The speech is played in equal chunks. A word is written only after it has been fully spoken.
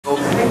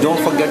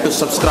don't forget to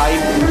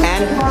subscribe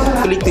and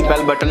click the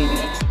bell button.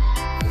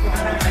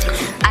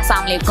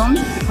 अस्सलामुअलैकुम,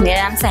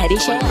 मेरा नाम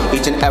सहरिश है।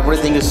 Each and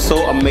everything is so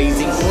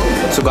amazing.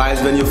 So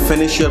guys, when you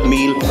finish your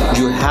meal,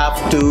 you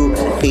have to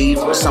eat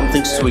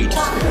something sweet.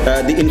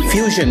 The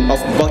infusion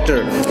of butter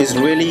is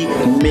really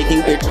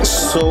making it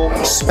so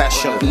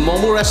special.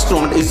 Momo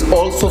restaurant is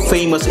also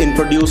famous in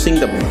producing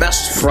the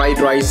best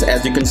fried rice.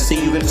 As you can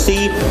see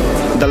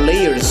the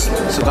layers.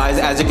 So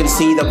guys, as you can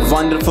see the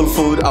wonderful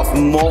food of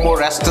Momo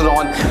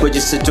restaurant,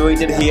 which is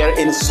situated here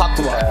in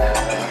Satwa.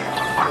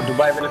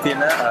 ദുബായിൽ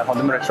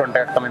ഹൊദം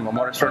restaurant കമ്മി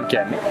momo restaurant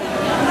ആണ്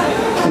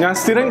ഞാൻ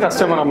സ്ഥിരം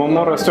കസ്റ്റമറാണ്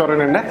momo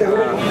റെസ്റ്റോറൻറ്റിൻ്റെ।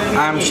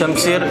 I am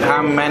Shamsher, I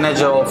am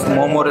manager of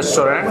momo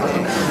restaurant.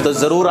 तो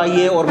ज़रूर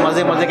आइए और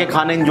मज़े के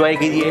खाने एंजॉय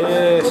कीजिए।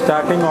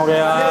 स्टार्टिंग हो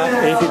गया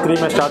 83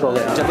 में स्टार्ट हो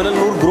गया। जबल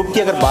नूर ग्रुप की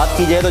अगर बात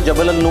की जाए तो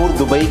जबल नूर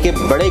दुबई के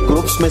बड़े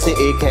ग्रुप्स में से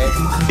एक है।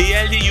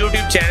 DLG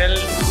यूट्यूब चैनल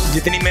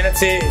जितनी मेहनत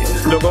से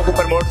लोगों को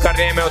प्रमोट कर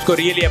रहे हैं, मैं उसको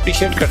रियली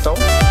अप्रिशिएट करता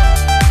हूँ।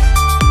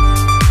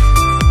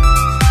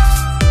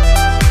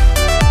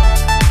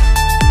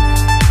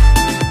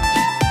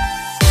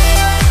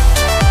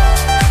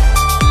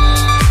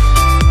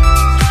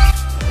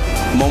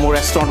 Momo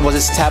restaurant was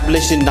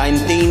established in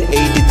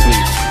 1983.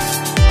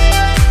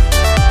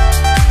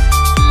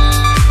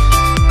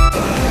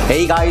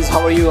 Hey guys,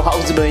 how are you?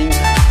 How's it doing?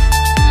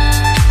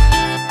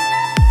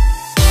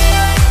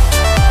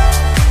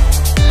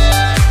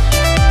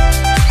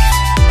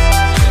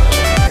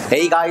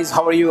 Hey guys,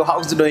 how are you?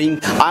 How's it doing?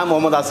 I'm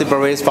Mohammad Asif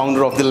Pervez,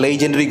 founder of the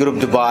legendary group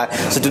Dubai.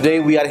 So today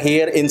we are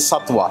here in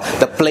Satwa.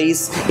 The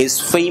place is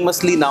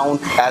famously known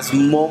as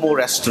Momo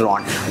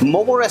restaurant.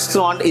 Momo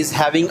restaurant is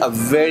having a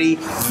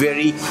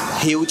very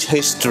huge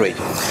history.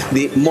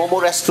 The Momo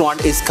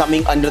restaurant is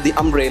coming under the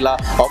umbrella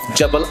of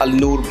Jabal Al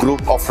Noor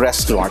group of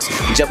restaurants.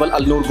 Jabal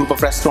Al Noor group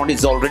of restaurant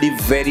is already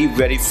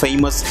very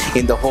famous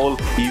in the whole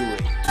UAE.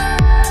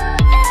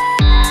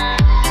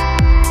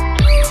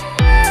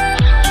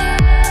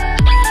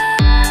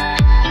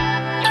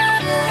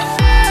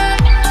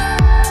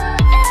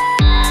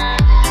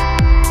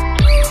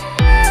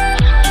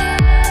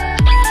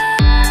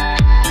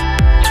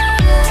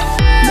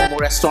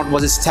 Restaurant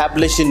was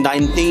established in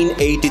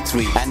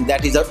 1983 and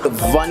that is a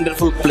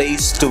wonderful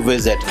place to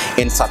visit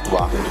in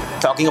Satwa.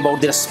 Talking about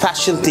their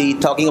specialty,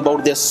 talking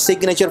about their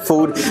signature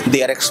food,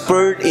 they are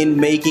expert in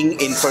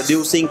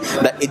producing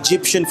the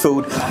Egyptian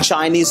food,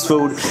 Chinese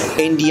food,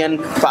 Indian,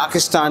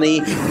 Pakistani,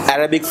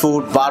 Arabic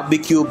food,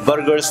 barbecue,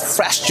 burgers,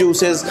 fresh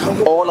juices.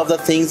 All of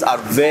the things are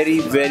very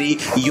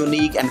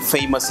unique and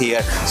famous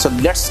here. So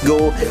let's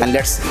go and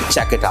let's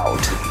check it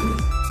out.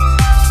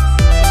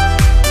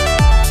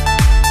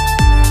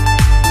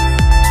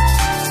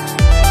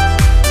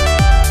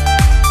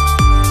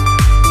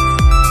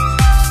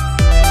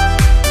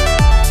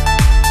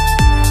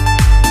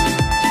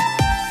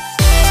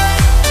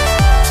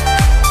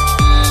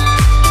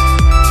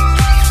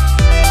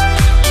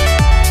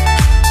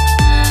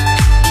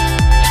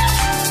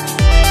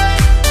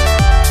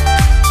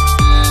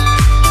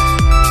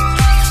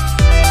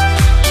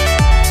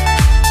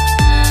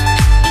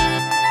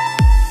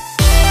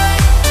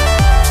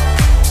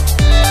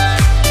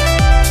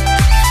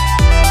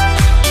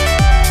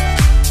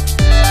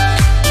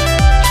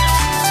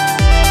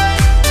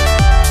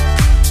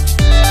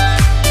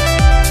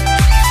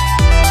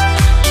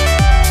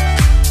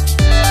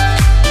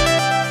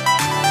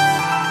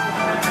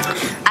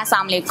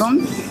 अस्सलामुअलैकुम,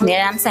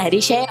 मेरा नाम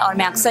सहरिश है और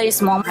मैं अक्सर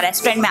इस momo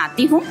restaurant में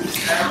आती हूँ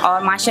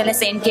और माशाल्लाह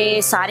से इनके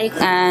सारे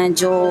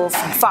जो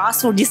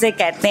फास्ट फूड जिसे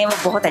कहते हैं वो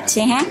बहुत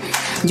अच्छे हैं।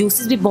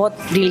 जूसेस भी बहुत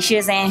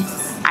डिलीशियस हैं।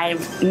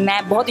 मैं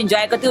बहुत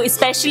इंजॉय करती हूँ।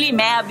 स्पेशली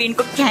मैं अभी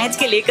इनको खींच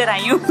के लेकर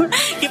आई हूँ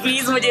कि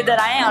प्लीज़ मुझे इधर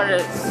आएँ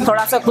और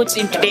थोड़ा सा कुछ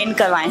इंटरटेन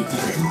करवाएं।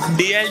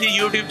 DLG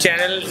यूट्यूब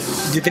चैनल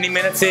जितनी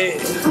मेहनत से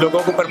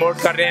लोगों को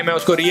प्रमोट कर रहे हैं, मैं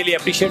उसको रियली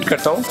अप्रिशिएट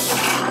करता हूँ,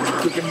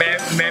 क्योंकि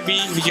मैं भी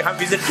यहाँ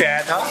विज़िट पे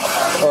आया था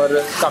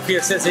और काफ़ी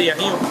अर्से से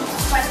यहीं हूँ।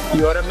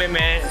 यूरोप में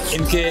मैं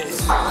इनके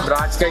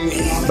ब्रांच का ही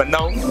बंदा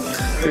हूँ,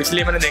 तो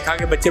इसलिए मैंने देखा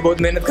कि बच्चे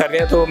बहुत मेहनत कर रहे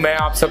हैं। तो मैं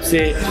आप सबसे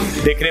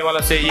देखने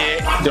वालों से ये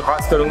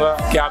दरख्वास्त करूँगा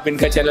कि आप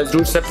इनका चैनल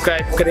ज़रूर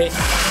सब्सक्राइब करें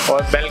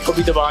और बेल को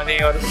भी दबा दें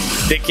और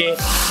देखें,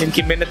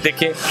 इनकी मेहनत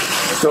देखें।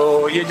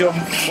 तो ये जो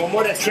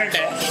मोमो रेस्टोरेंट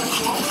है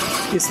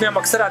इसमें हम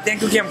अक्सर आते हैं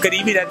क्योंकि हम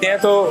करीब ही रहते हैं।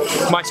 तो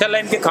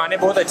माशाल्लाह इनके खाने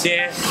बहुत अच्छे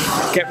हैं,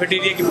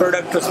 कैफेटेरिया की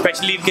प्रोडक्ट,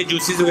 स्पेशली इनके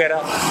जूसेस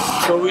वगैरह।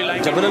 तो we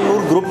like. Jabal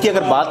Noor group की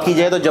अगर बात की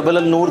जाए तो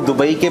जबल नूर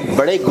दुबई के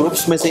बड़े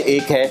ग्रुप्स में से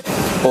एक है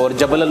और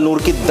जबल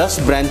नूर की 10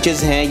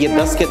 ब्रांचेस हैं। ये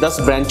 10 के 10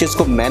 ब्रांचेस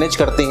को मैनेज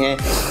करते हैं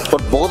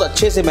और बहुत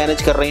अच्छे से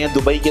मैनेज कर रहे हैं।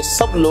 दुबई के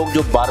सब लोग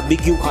जो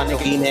बारबेक्यू खाने के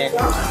शौकीन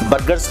हैं,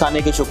 बर्गर्स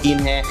खाने के शौकीन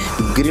हैं,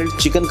 ग्रिल्ड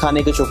चिकन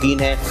खाने के शौकीन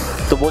हैं,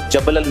 तो वो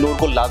जबल नूर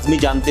को लाजमी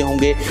जानते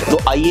होंगे। तो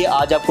आइए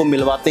आज आपको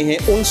मिलवाते हैं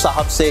उन साहब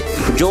से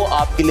जो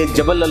आपके लिए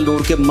जबल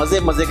नूर के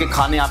मज़े के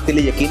खाने आपके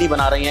लिए यकीनी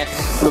बना रहे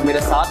हैं। तो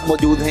मेरे साथ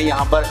मौजूद हैं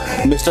यहाँ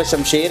पर मिस्टर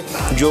शमशेर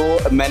जो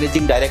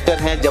मैनेजिंग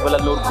डायरेक्टर हैं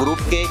जबल नूर ग्रुप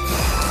के।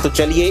 तो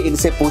चलिए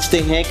इनसे पूछते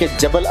हैं कि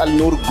जबल अल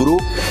नूर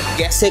ग्रुप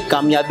कैसे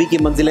कामयाबी की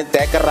मंजिलें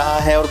तय कर रहा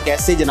है और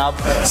कैसे जनाब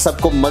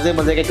सबको मज़े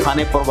मज़े के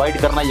खाने प्रोवाइड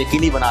करना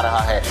यकीनी बना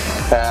रहा है।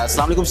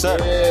 अस्सलाम वालेकुम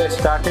सर। ये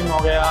स्टार्टिंग हो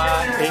गया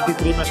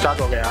 83 में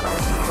स्टार्ट हो गया,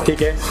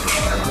 ठीक है।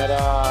 मेरा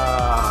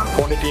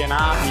क्वांटिटी है ना,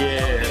 ये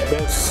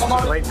बेस्ट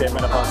राइट है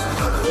मेरे पास,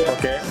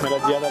 ओके। मेरा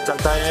ज़्यादा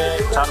चलता है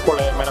चारकोल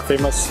है, मेरा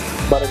फेमस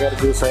बर्गर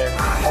जूस है,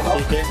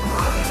 ठीक है।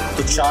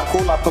 तो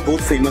चारकोल आपका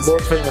बहुत फेमस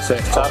है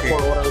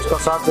चारकोल, और उसका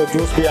साथ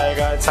जूस भी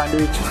आएगा,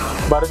 सैंडविच,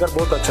 बर्गर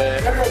बहुत अच्छा है,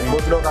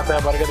 बहुत लोग आते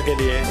हैं बर्गर के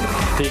लिए,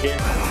 ठीक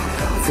है।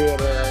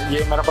 फिर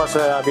ये मेरे पास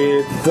अभी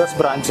 10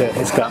 ब्रांच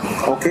है इसका,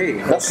 ओके।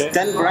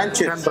 10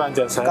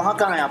 ब्रांचेस है। कहाँ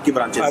कहाँ है आपकी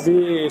ब्रांचेस?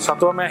 अभी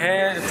सतवा में है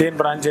 3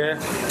 ब्रांच है,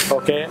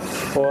 ओके,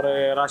 और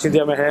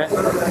राशिदिया में है,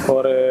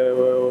 और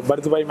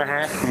बर्दुबई में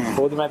है,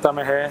 बौद्ध मेहता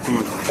में है,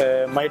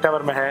 मई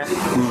टावर में है,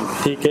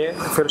 ठीक है।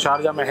 फिर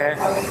शारजा में है,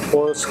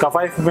 और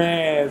कफाइफ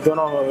में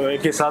दोनों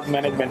एक ही साथ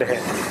मैनेजमेंट है।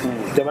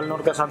 जबल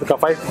नूर के साथ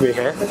कफाइफ भी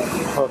है,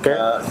 ओके।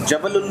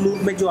 जबल नूर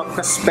में जो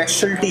आपका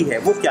स्पेशलिटी है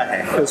वो क्या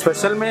है?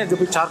 स्पेशल में जो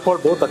भी चारकोल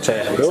बहुत अच्छा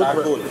है,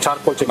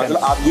 चारकोल चिकन।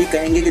 मतलब आप ये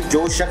कहेंगे कि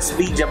जो शख्स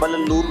भी जबल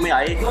नूर में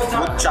आए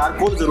वो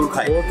चारकोल जरूर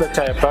खाए? बहुत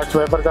अच्छा है,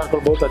 पेपर चारकोल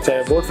बहुत अच्छा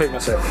है, बहुत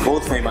फेमस है,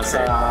 बहुत फेमस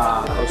है।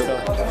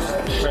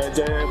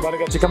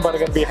 बर्गर, चिकन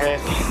बर्गर भी है,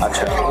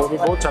 अच्छा, वो भी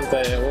बहुत चलता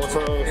है, वो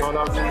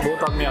 16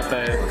 बहुत आदमी आता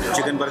है।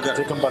 चिकन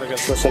बर्गर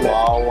स्पेशल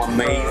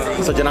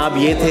है। तो जनाब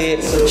ये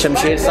थे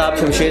शमशेर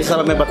साहब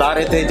हमें बता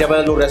रहे थे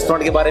जबल नूर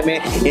रेस्टोरेंट के बारे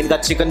में। इनका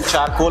चिकन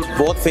चारकोल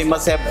बहुत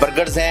फेमस है,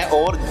 बर्गर्स हैं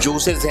और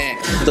जूसेस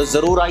हैं, तो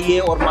ज़रूर आइए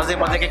और मज़े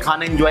मज़े के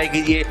खाने एंजॉय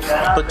कीजिए।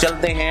 तो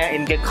चलते हैं,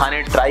 इनके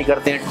खाने ट्राई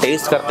करते हैं,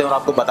 टेस्ट करते हैं और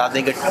आपको बता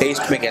दें कि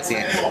टेस्ट में कैसे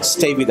हैं।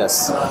 Stay with us.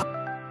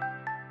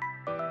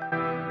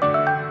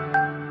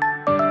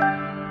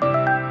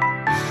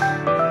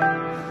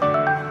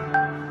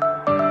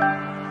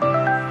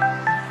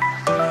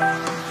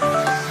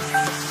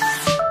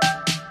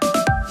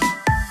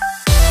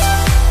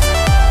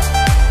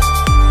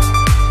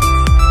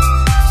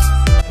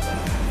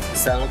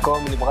 السلام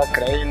عليكم. اللي بغى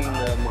كراين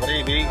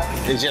مغربي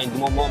يجي عند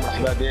مومو،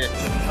 مرحبا به.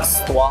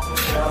 سطوة،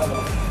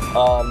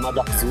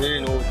 المذاق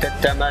زوين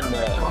والثمن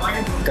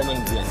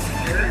مزيان.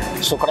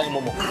 شكرا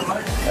مومو.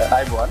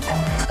 ايبوان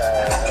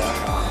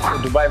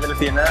دبي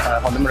بلتينا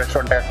هذا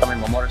ريستورانت كمان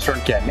مومو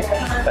ريستورانت كياني.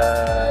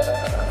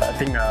 I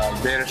think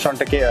the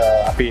restaurant ke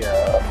api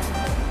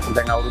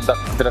දැන් අවුරුද්දක්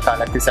විතර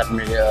කාලයක් තිස්සේ අපි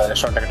මේ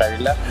රෙස්ටොරන්ට් එකට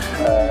ඇවිල්ලා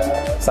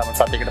සමහර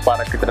සතියකට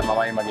පාරක් විතර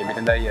මමයි මගේ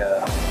බිරිඳයි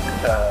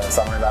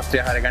සමහර රාත්‍රිය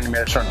ආහාර ගන්න මේ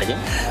රෙස්ටොරන්ට් එකකින්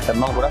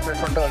මම ගොඩක්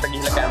රෙස්ටොරන්ට් වලට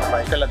ගිහිල්ලා කෑම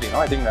try කරලා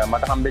තියෙනවා. ඉතින්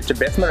මට හම්බෙච්ච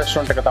බෙස්ට්ම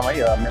රෙස්ටොරන්ට් එක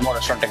තමයි මෙමෝ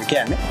රෙස්ටොරන්ට් එක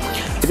කියන්නේ.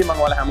 ඉතින් මම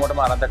ඔයාලා හැමෝටම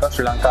ආරාධනා කරනවා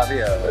ශ්‍රී ලංකාවේ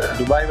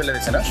දුබායි වල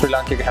වෙසෙන ශ්‍රී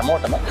ලාංකික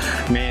හැමෝටම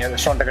මේ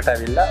රෙස්ටොරන්ට් එකට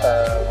ඇවිල්ලා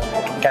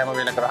කෑම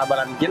වේල කරලා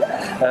බලන්න කියලා.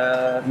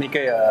 මේක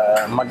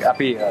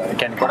අපි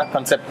කියන්නේ ගොඩක්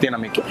concept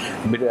තියෙනවා මේකේ.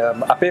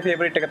 අපේ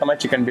favorite එක තමයි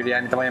chicken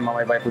biryani තමයි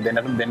මමයි වයිෆ්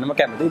දෙන්නම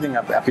කැමති. ඉතින්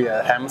අපි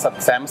හැම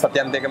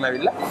සතියන්තයකම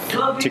ඇවිල්ලා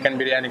chicken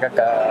biryani එකක්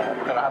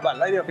කරලා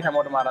බලලා ඉතින් අපි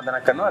හැමෝටම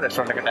ආරාධනා කරනවා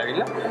රෙස්ටොරන්ට් එකට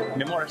ඇවිල්ලා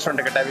මෙමෝ රෙස්ටොරන්ට්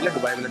එකට ඇවිල්ලා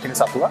දුබායි වල තියෙන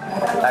සතුවා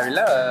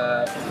ඇවිල්ලා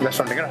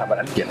රෙස්ටොරන්ට් එකට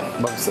බලන්න කියලා.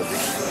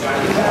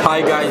 Hi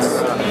guys,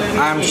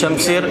 I am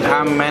Shamseer. I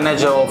am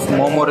manager of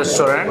Momo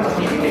restaurant.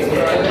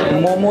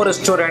 Momo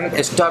restaurant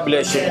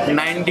established in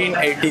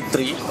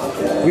 1983.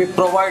 We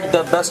provide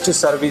the best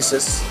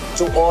services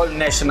to all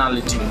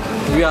nationality.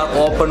 We are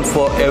open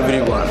for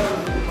everyone.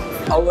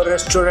 Our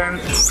restaurant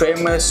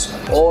famous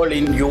all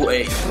in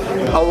UAE.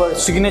 Our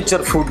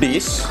signature food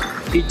is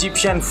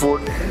Egyptian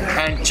food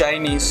and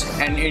Chinese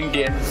and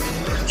Indian,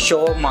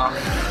 shawarma,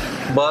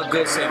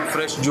 burgers and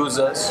fresh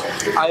juices.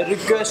 I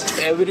request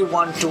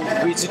everyone to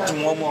visit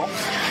Momo.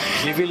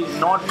 We will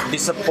not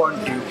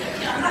disappoint you.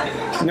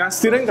 ഞാൻ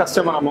സ്ഥിരം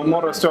കസ്റ്റമറാണ് momo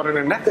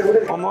റെസ്റ്റോറൻറ്റിൻ്റെ.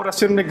 Momo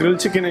റെസ്റ്റോറൻറ്റിൻ്റെ grill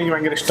chicken എനിക്ക്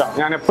ഭയങ്കര ഇഷ്ടമാണ്.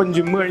 ഞാൻ എപ്പം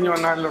gym കഴിഞ്ഞ്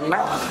വന്നാലുള്ള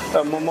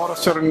momo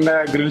റെസ്റ്റോറൻറ്റിൻ്റെ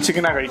grill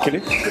ചിക്കനാണ് കഴിക്കൽ.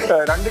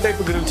 2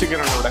 ടൈപ്പ് ഗ്രിൽ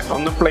ചിക്കനാണ് ഇവിടെ,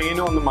 ഒന്ന്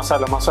പ്ലെയിനും ഒന്ന്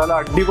മസാല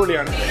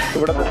അടിപൊളിയാണ്.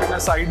 ഇവിടെ പിന്നെ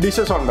സൈഡ്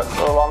ഡിഷസ് ഉണ്ട്,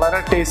 വളരെ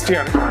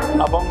ടേസ്റ്റിയാണ്.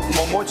 അപ്പം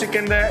മൊമോ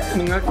ചിക്കൻ്റെ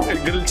നിങ്ങൾ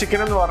ഗ്രിൽ ചിക്കൻ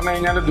എന്ന് പറഞ്ഞു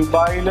കഴിഞ്ഞാൽ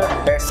ദുബായിൽ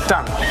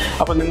ബെസ്റ്റാണ്.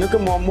 അപ്പം നിങ്ങൾക്ക്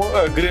മൊമോ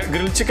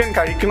ഗ്രിൽ ചിക്കൻ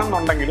കഴിക്കണം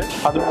എന്നുണ്ടെങ്കിൽ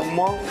അത്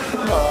മൊമോ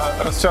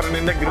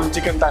റെസ്റ്റോറൻറ്റിൻ്റെ ഗ്രിൽ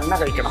ചിക്കൻ തന്നെ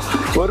കഴിക്കണം.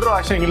 ഒരു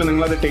പ്രാവശ്യമെങ്കിലും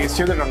നിങ്ങളത് ടേസ്റ്റ്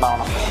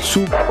ചെയ്തിട്ടുണ്ടാവണം.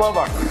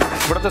 സൂപ്പർബാണ്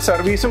ഇവിടുത്തെ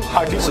സർവീസും.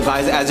 So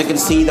guys, as you can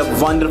see, the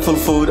wonderful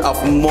food of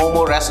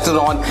Momo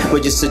restaurant,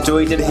 which is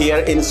situated here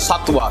in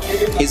Satwa,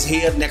 is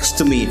here next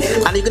to me,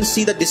 and you can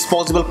see the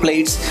disposable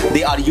plates.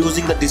 They are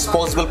using the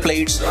disposable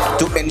plates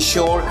to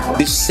ensure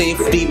the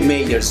safety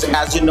measures.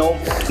 As you know,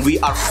 we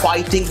are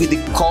fighting with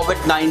the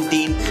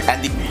COVID-19, and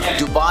the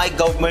Dubai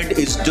government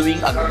is doing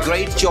a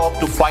great job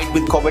to fight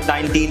with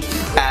COVID-19,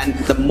 and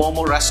the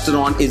Momo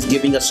restaurant is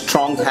giving a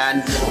strong hand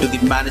to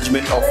the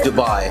management of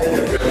Dubai.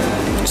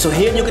 So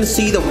here you can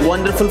see the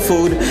wonderful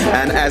food,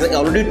 and as I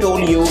already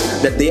told you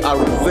that they are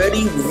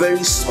very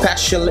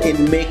special in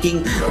making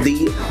the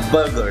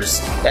burgers.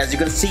 As you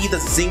can see, the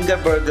Zinger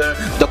burger,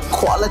 the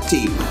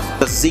quality,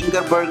 the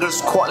Zinger burgers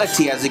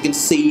quality, as you can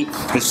see,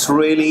 it's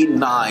really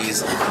nice.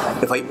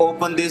 If I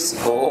open this,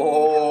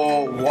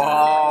 oh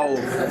wow,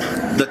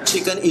 the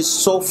chicken is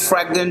so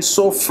fragrant,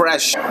 so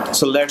fresh.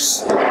 So let's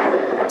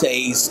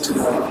taste.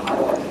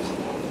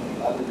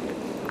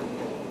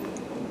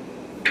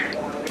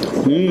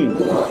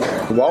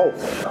 Wow.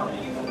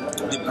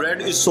 The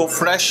bread is so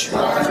fresh,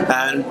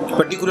 and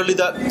particularly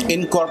the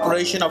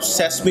incorporation of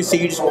sesame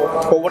seeds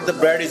over the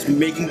bread is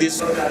making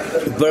this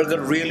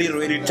burger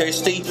really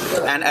tasty.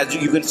 And as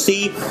you can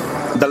see,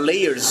 the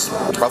layers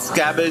of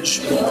cabbage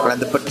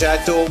and the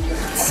potato,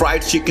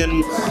 fried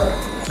chicken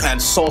and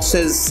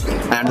sauces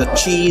and the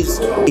cheese,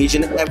 each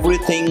and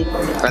everything,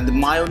 and the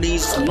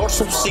mayonnaise,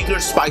 lots of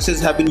secret spices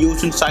have been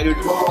used inside it,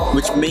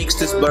 which makes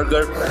this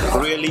burger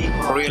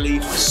really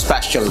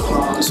special.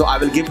 So I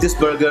will give this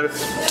burger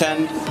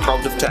 10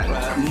 out of 10.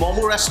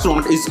 Momo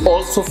restaurant is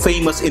also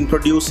famous in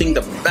producing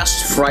the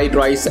best fried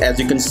rice. As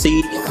you can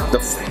see, the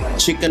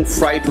chicken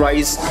fried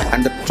rice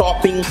and the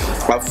topping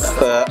of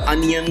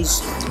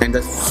onions and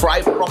the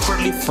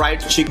properly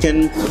fried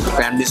chicken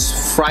and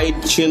this fried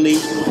chili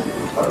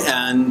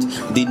and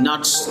the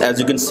nuts. As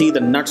you can see, the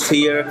nuts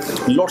here,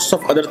 lots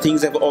of other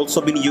things have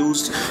also been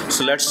used.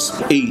 So let's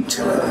eat.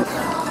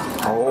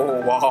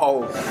 Oh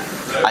wow,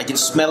 I can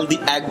smell the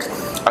egg,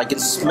 I can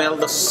smell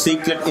the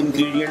secret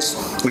ingredients.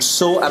 It's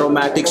so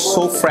aromatic,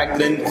 so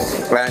fragrant,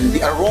 and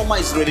the aroma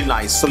is really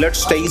nice. So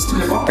let's taste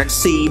and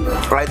see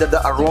whether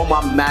the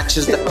aroma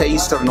matches the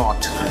taste or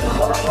not.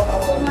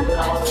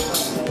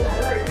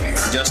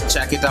 Just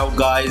check it out,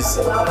 guys.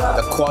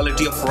 The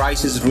quality of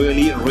rice is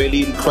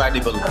really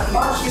incredible.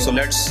 So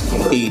let's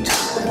eat.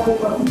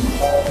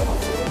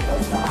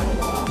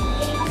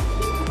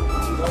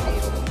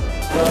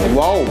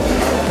 Wow,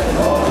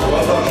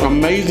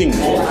 amazing.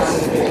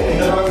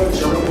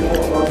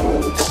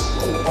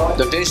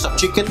 The taste of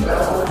chicken,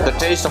 the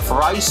taste of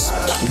rice,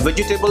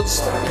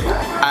 vegetables,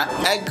 and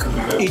egg,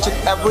 each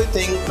and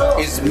everything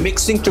is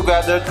mixing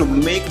together to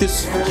make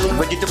this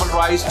vegetable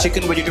rice,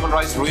 chicken vegetable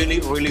rice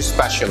really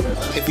special.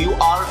 If you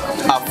are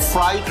a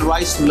fried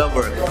rice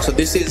lover, so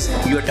this is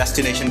your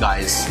destination,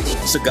 guys.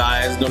 So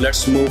guys, now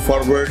let's move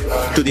forward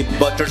to the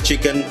butter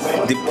chicken.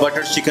 The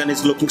butter chicken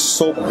is looking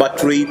so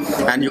buttery,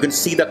 and you can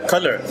see the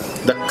color.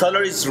 The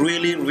color is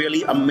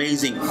really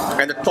amazing,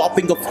 and the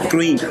topping of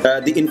cream,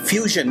 the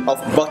infusion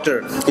of butter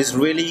is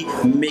really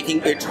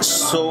making it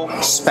so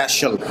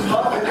special.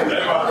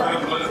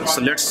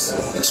 So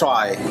let's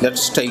try,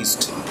 let's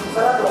taste.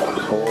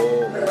 Oh,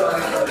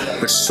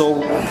 it's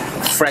so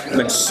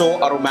fragrant,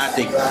 so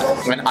aromatic.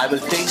 And I will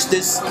taste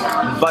this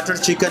butter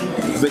chicken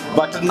with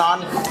butter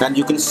naan, and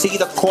you can see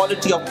the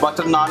quality of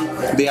butter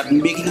naan. They are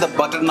making the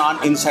butter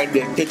naan inside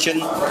their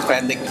kitchen,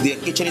 and their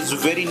kitchen is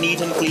very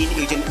neat and clean.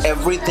 Each and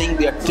everything,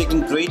 they are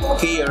taking great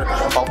care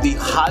of the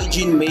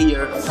hygiene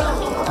measure.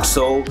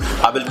 So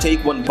I will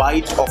take one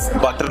bite of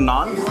butter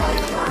naan.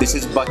 This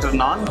is butter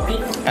naan,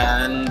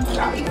 and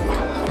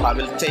I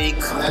will take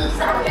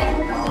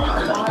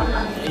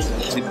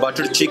the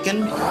butter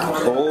chicken.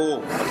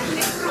 Oh,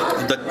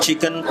 the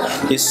chicken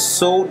is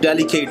so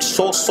delicate,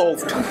 so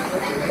soft.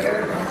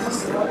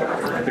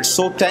 It's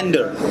so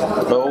tender.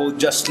 Oh,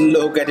 just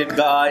look at it,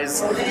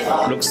 guys.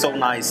 Looks so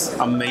nice,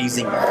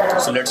 amazing.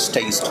 So let's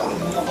taste.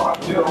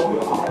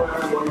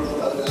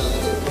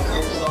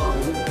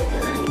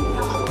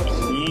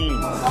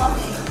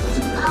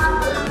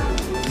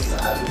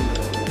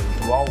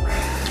 Wow.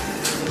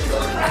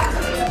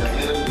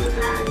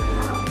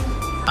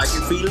 I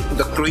can feel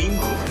the cream,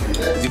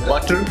 the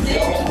butter,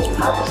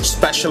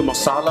 special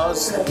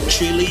masalas,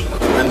 chili,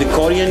 and the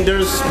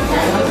corianders,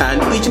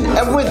 and each and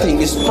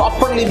everything is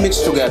properly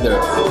mixed together.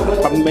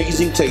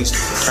 Amazing taste,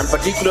 and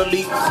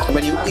particularly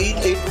when you eat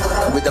it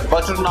with the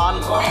butter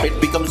naan, it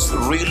becomes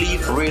really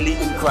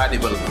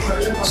incredible.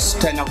 It's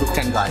 10 out of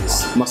 10,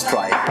 guys. Must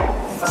try.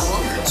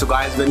 So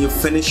guys, when you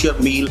finish your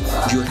meal,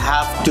 you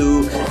have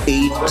to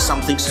eat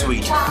something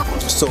sweet.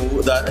 So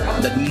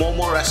the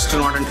Momo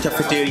restaurant and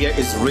cafeteria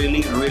is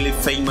really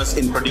famous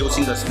in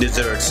producing the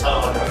desserts.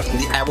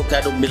 The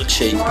avocado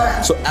milkshake.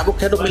 So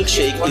avocado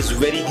milkshake is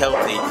very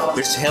healthy.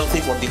 It's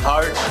healthy for the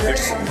heart.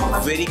 It's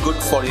very good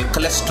for your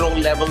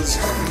cholesterol levels.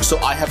 So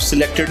I have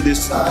selected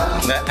this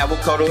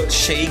avocado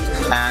shake,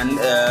 and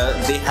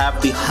they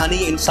have the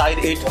honey inside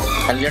it.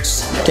 And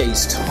let's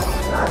taste.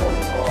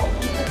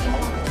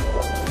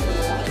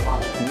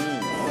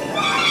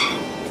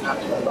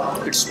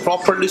 It's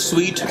properly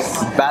sweet,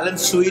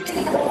 balanced sweet,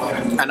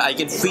 and I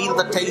can feel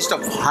the taste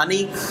of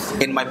honey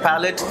in my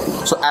palate.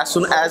 So as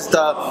soon as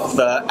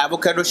the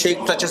avocado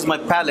shake touches my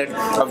palate,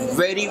 a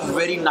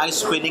very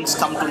nice feelings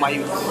come to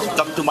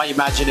my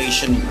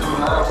imagination.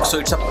 So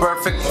it's a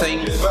perfect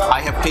thing.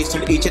 I have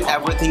tasted each and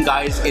everything,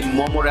 guys, in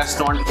Momo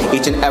restaurant.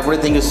 Each and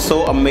everything is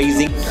so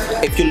amazing.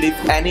 If you live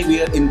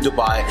anywhere in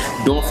Dubai,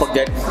 don't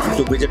forget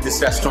to visit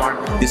this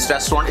restaurant. This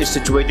restaurant is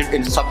situated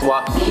in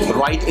Satwa,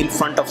 right in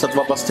front of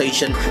Satwa bus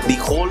station. The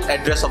whole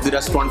address of the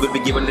restaurant will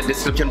be given in the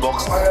description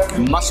box.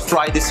 Must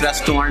try this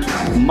restaurant,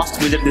 must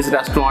visit this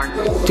restaurant.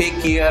 Take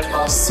care.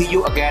 See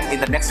you again in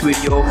the next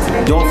video.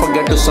 Don't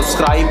forget to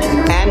subscribe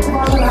and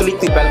click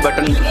the bell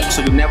button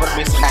so you never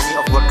miss any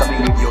of our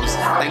coming videos.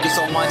 Thank you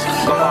so much.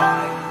 Bye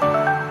bye.